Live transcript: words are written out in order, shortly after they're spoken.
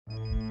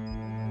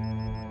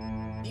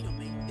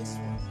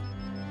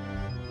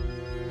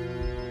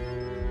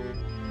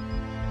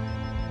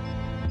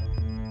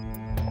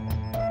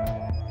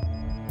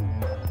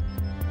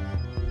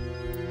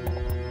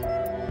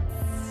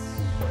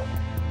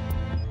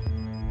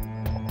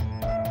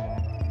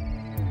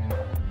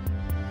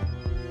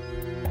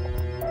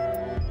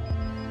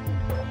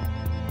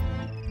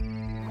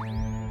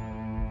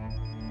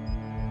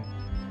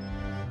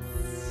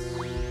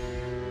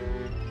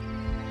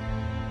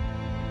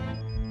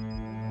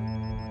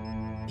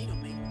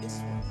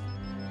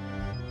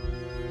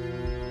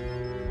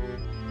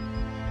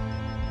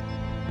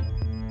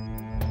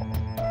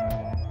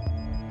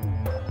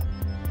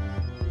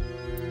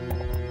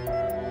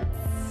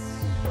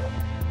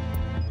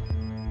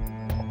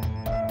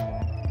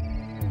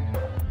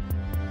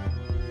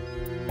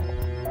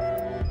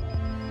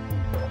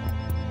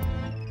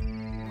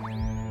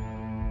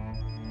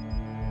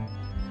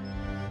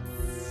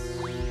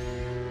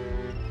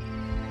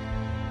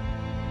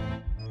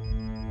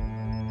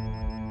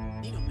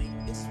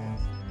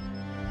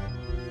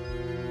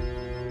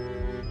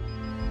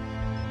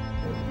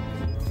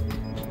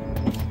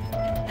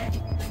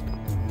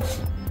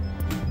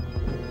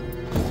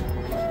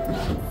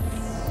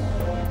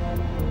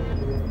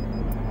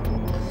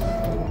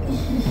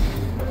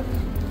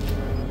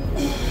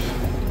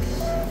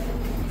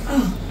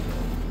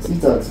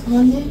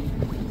Honey?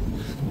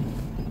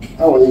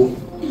 How are you?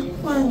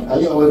 Fine. Are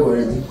you awake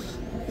already?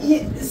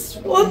 Yes.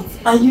 What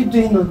are you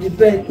doing on the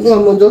bed?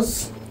 No,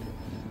 just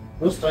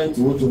trying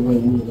to watch over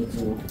you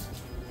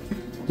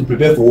to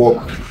prepare for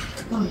work.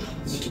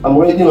 I'm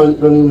already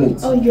running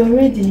late. Oh, you're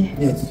ready?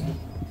 Yes.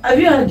 Have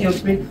you had your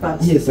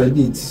breakfast? Yes, I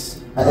did.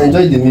 I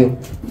enjoyed the meal.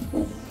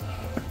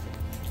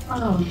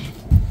 Oh.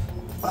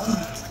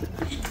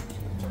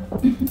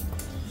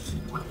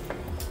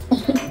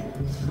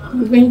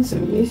 I'm going to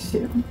miss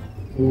you.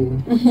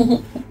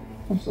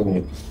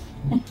 Sorry.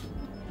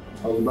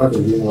 I'll be back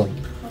again now.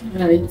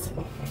 Alright.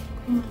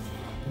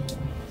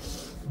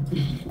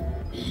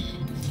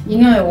 You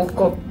know I woke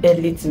up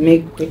early to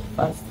make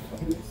breakfast,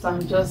 so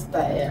I'm just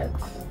tired.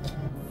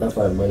 That's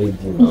why I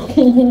married you now.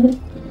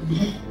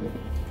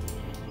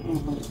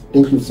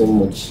 Thank you so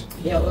much.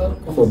 You're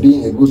welcome. For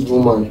being a good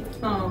woman.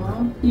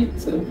 Oh, you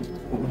too.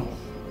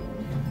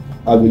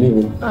 I'll be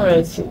leaving.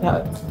 Alright,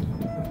 sweetheart.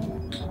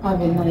 Have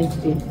a nice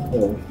day.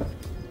 Yeah.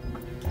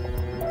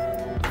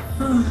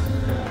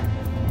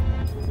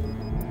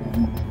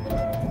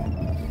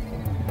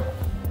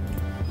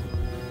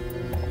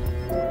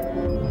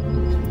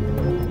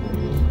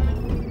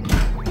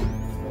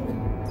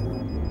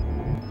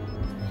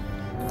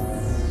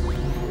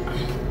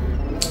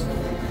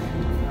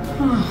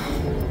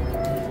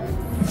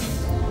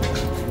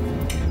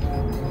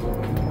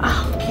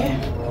 Okay.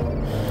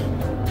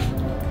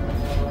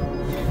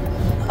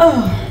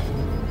 Oh.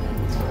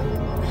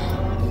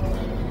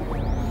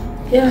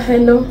 Yeah,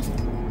 hello.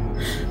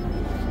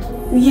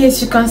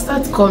 Yes, you can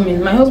start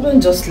coming. My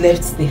husband just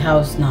left the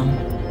house now.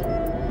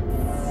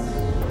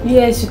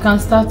 Yes, you can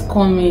start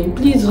coming.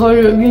 Please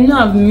hurry up. You know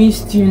I've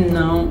missed you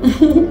now.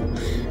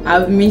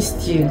 I've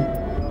missed you.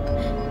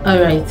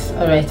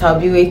 Alright, I'll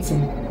be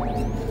waiting.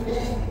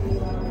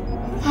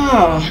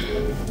 Oh,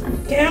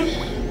 okay.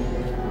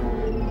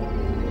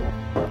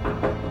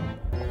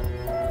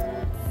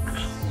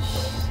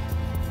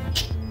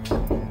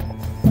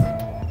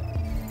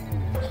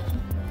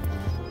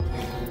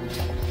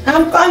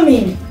 I'm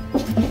coming.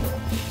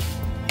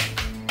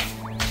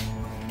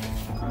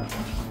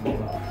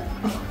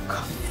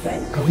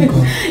 Can we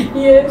go?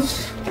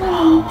 Yes.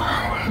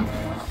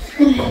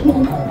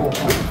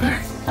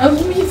 I've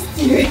missed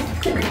you.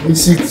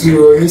 Miss it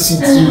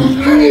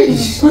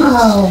too.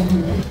 Wow.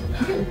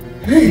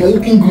 You're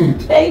looking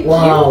good. Thank you.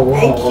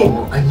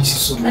 I miss you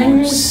so much. I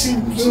miss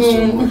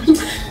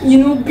you. You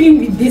know, being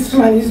with this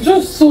man is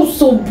just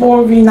so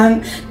boring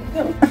and.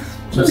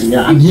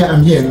 Yeah, I'm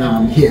here now.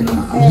 I'm here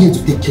to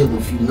take care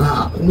of you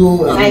now.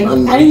 No, I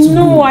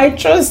know, I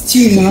trust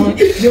you now.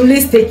 You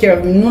always take care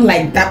of me, not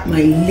like that,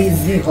 my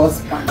lazy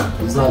husband.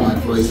 It's not my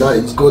fault.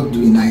 It's God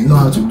doing. I know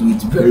how to do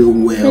it very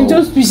well. I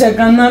just wish I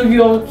can have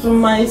you all to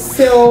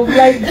myself,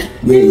 like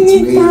wait.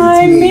 many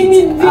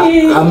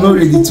days. I'm not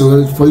ready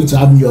for you to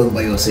have me all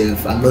by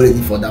yourself. I'm not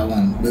ready for that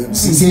one. But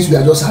since we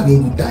are just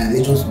having good time,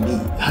 let's just be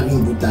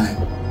having good time.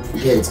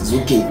 Yes, it's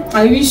okay.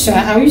 I wish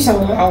I were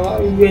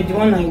the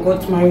one I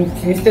got married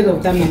to instead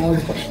of that my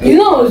husband. You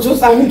know,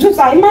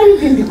 I married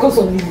him because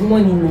of his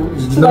money now.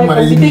 So I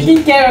can be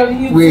taking care of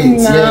you. Wait,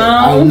 now.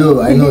 Yeah, I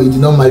know. You did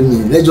not marry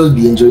me. Let's just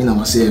be enjoying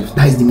ourselves.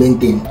 That is the main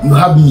thing. You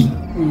have me.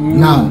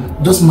 Now,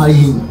 just marry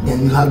him,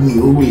 then you have me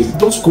always.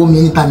 Just call me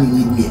anytime you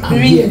need me. I'm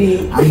really?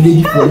 Here. I'm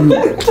ready for you. I'm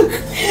ready for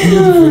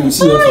you.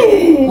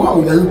 Seriously.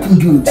 Wow, you're looking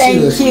good.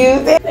 Thank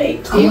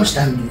you. How much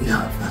time do we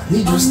have now?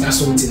 Let's just start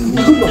something.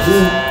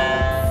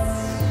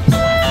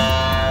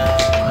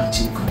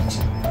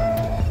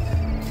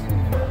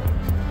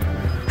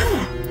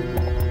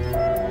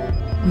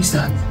 Who is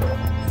that?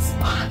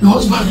 Your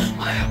husband.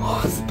 My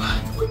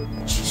husband.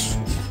 Jesus.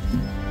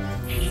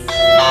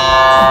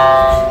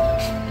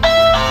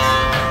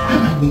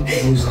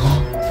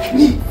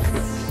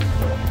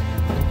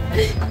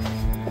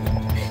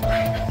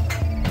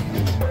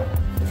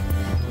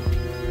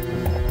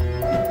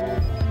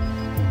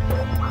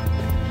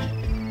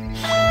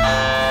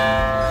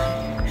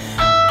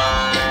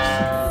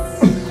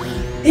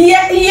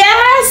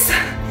 Yes.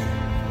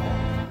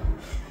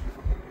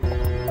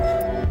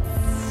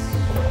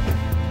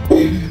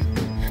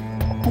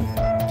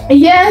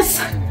 Yes.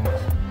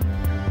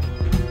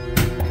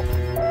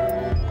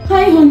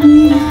 Hi,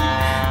 honey.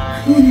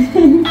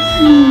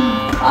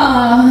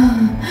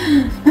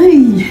 Hi.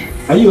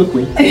 Are you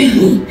okay?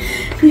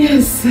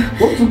 Yes.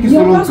 What took you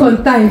You're so long back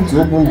on time to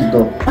open the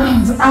door? I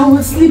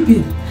was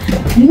sleeping.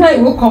 You know I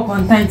woke up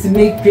on time to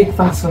make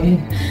breakfast for you.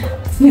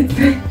 Sit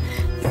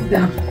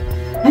down.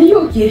 Are you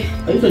okay?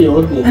 Are you sure you're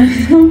okay?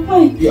 I'm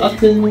fine. You're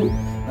acting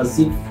as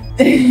if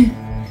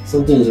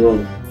something is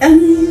wrong.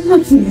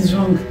 Nothing is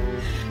wrong.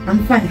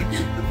 I'm fine.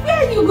 Where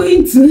are you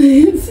going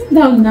to? Sit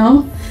down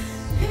now.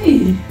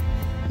 Hey,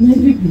 my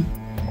baby.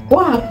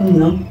 What happened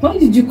now? Why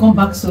did you come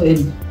back so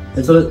early?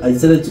 I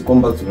decided to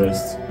come back to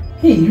rest.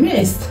 Hey,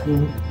 rest.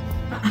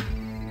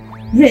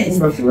 Rest. Come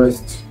back to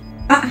rest.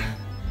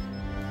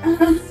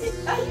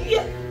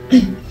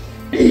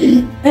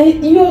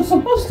 You're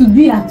supposed to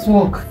be at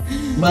work.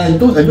 But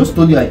I just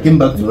told you I came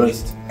back to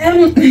rest.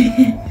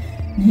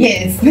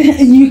 Yes,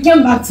 you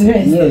came back to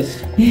rest.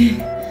 Yes.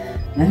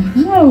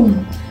 Oh,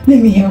 let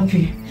me help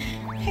you.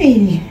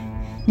 Hey,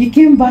 you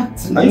came back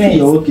to Are you rest.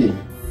 sure you're okay?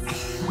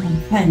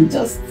 I'm fine,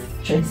 just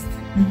stressed.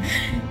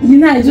 You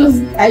know, I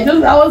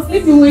was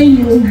sleeping when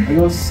you.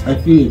 I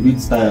feel a bit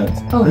tired.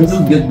 Oh.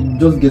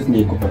 Just get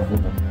me a cup of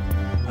water.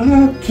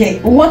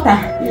 Okay, water.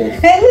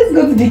 Yes. Hey, let's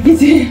go to the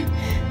kitchen.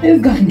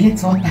 Let's go and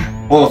get water.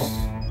 Us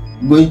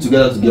going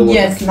together to get water.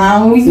 Yes,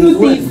 now we do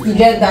things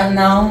together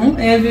now.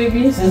 Hey,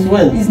 baby. Since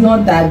when? It's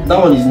not that. That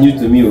one is new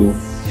to me, oh.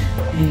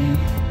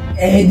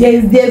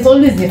 There's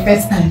always the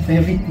first time for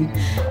everything.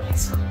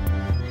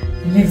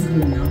 Let's go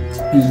now.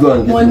 Please go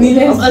and get Money, me.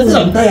 let's I said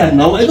I'm tired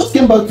now. I just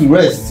came back to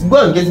rest. Go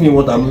and get me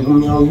water.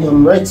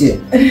 I'm right here.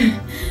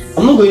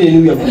 I'm not going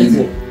anywhere. I'm right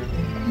here.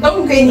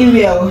 Don't go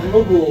anywhere. I'm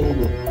not going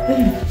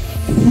anywhere.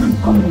 I'm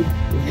coming.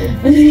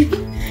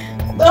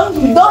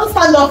 Don't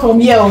stand up from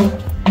here.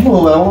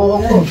 No, I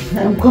won't.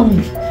 I'm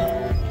coming.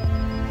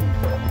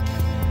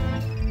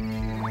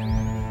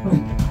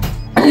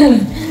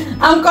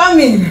 I'm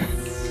coming.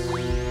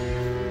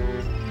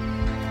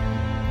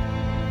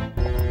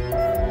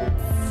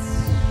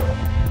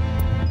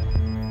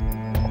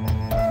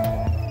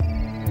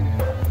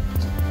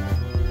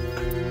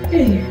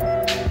 Hey.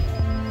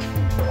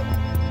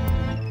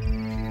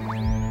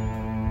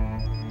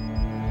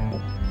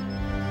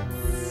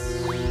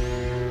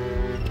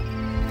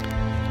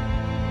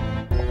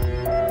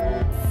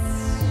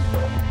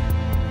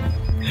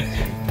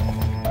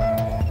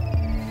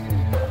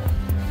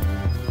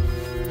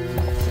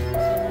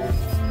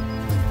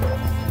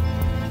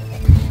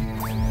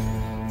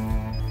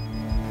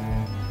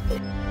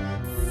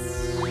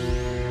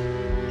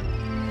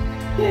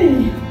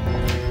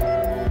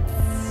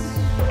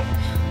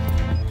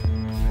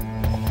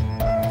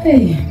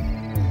 Hey.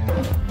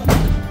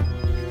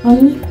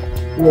 Honey?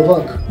 You're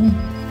back.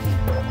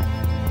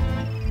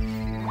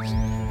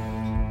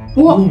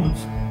 What?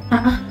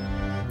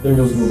 Let me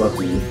just go back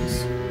to the office.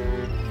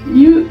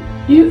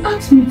 You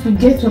asked me to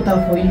get water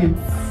for you.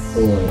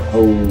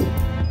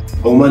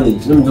 I'll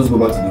manage. Let me just go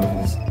back to the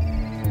office.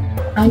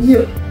 And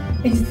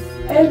is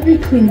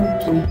everything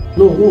okay?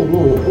 No.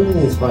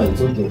 Everything is fine.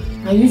 It's okay.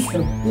 Are you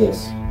sure?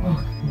 Yes.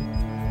 Oh.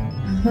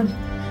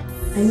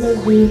 I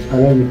love you. I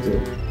love you too.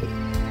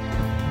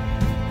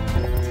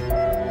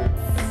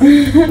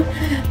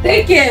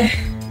 Take care.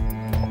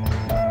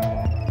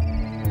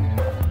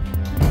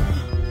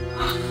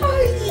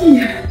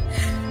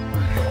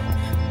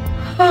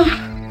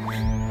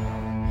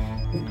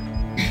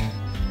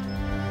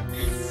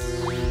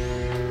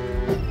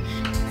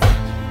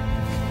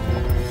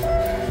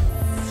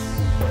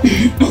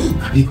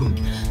 Abiko.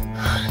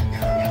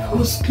 I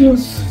was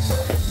close.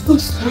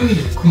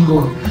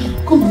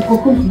 Come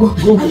on, go.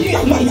 Are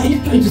you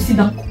trying to sit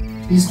down?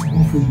 Please go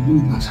for the do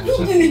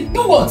it now.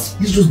 Do what?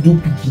 Let's just do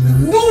picking now.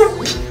 No!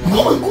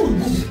 Come on.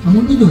 I'm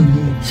not going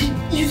to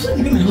You saw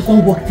the way my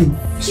husband walked in.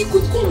 He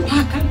could come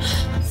back. I'm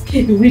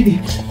scared already.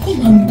 Come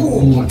and go.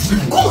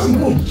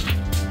 Come on.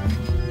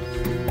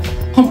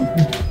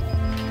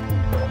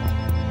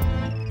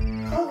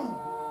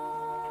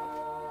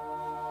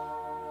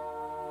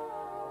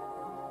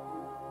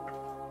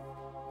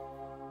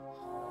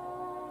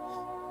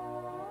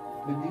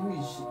 Baby, who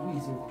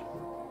is he?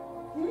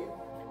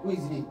 Who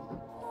is he?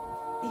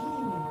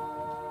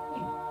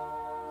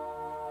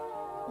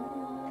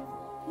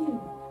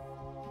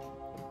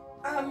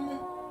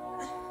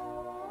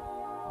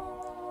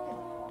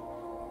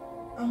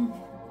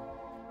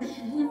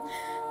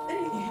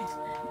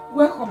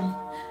 Welcome.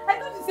 I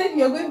thought you said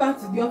you were going back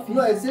to the office.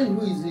 No, I said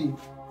who is he?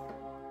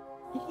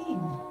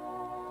 Him.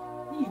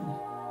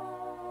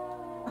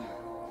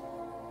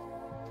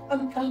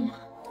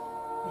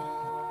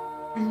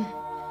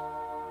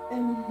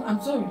 I'm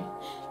sorry.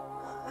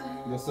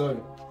 You're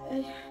sorry.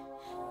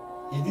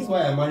 Is this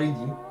why I married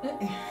you?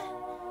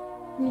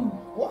 No.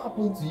 What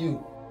happened to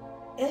you?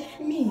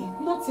 Me,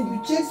 nothing. You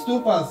changed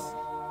so fast.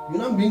 You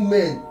now bring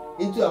men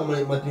into our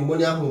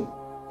matrimonial home.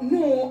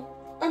 No.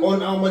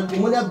 On our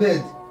matrimonial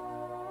bed.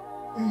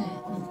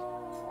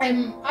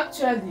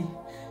 Actually.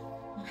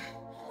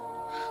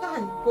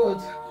 Thank God.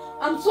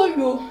 I'm sorry. I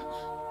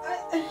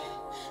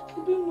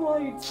don't know how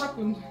it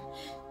happened.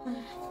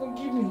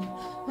 Forgive me.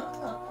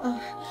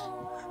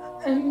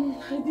 I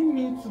didn't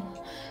mean to.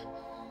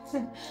 You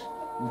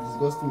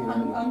disgust me.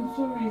 I'm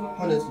sorry.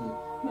 Honestly.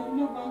 My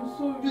love, I'm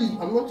sorry. Please,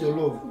 I'm not your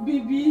love.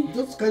 Baby.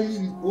 Just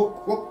kindly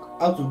walk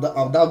out of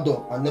that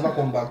door and never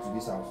come back to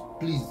this house.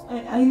 Please.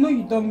 I know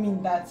you don't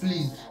mean that.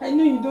 Please. I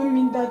know you don't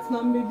mean that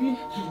now, baby.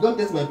 Don't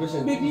test my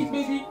patience.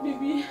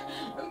 Baby.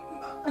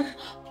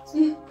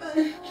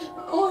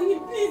 Honey,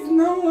 please,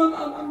 now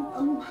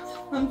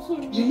I'm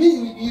sorry. You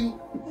mean you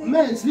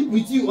men sleep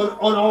with you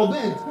on our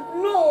bed?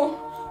 No,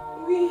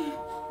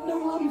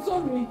 I'm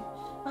sorry.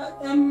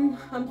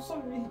 I'm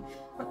sorry.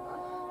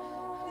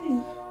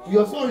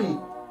 You're sorry.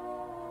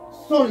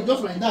 Sorry,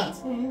 just like that.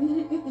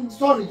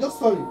 Sorry, just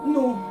sorry.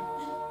 No,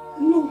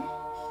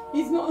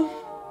 it's not.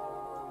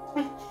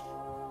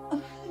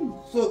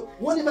 So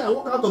whenever I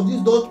walk out of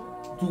this door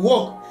to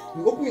work,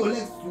 You open your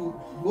legs to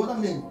the other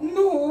men.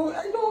 No,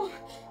 I don't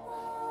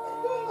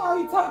know how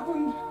it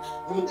happened.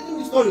 You're telling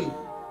me story.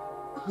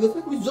 You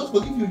expect me to just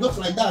forgive you just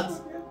like that? I'm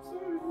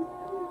sorry.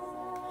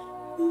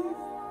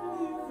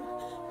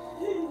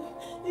 Please.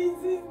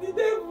 It's the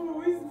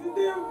devil. It's the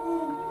devil.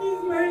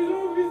 Please, my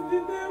love is the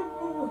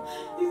devil.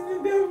 It's the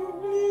devil.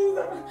 Please.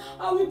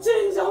 I will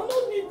change. I will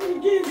not do it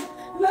again.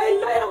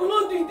 Lie. I will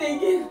not do it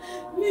again.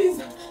 Please.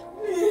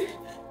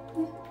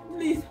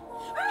 Please.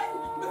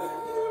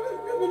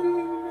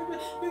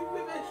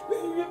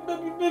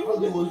 How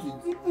do you want it?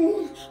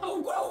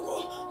 I'll go.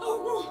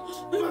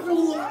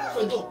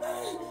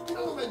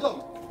 Open my door.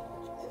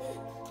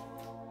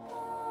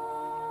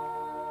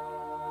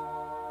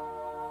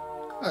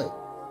 Hi.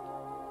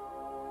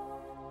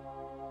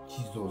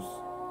 Jesus.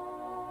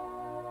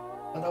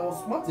 And I was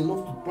smart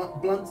enough to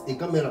plant a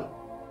camera.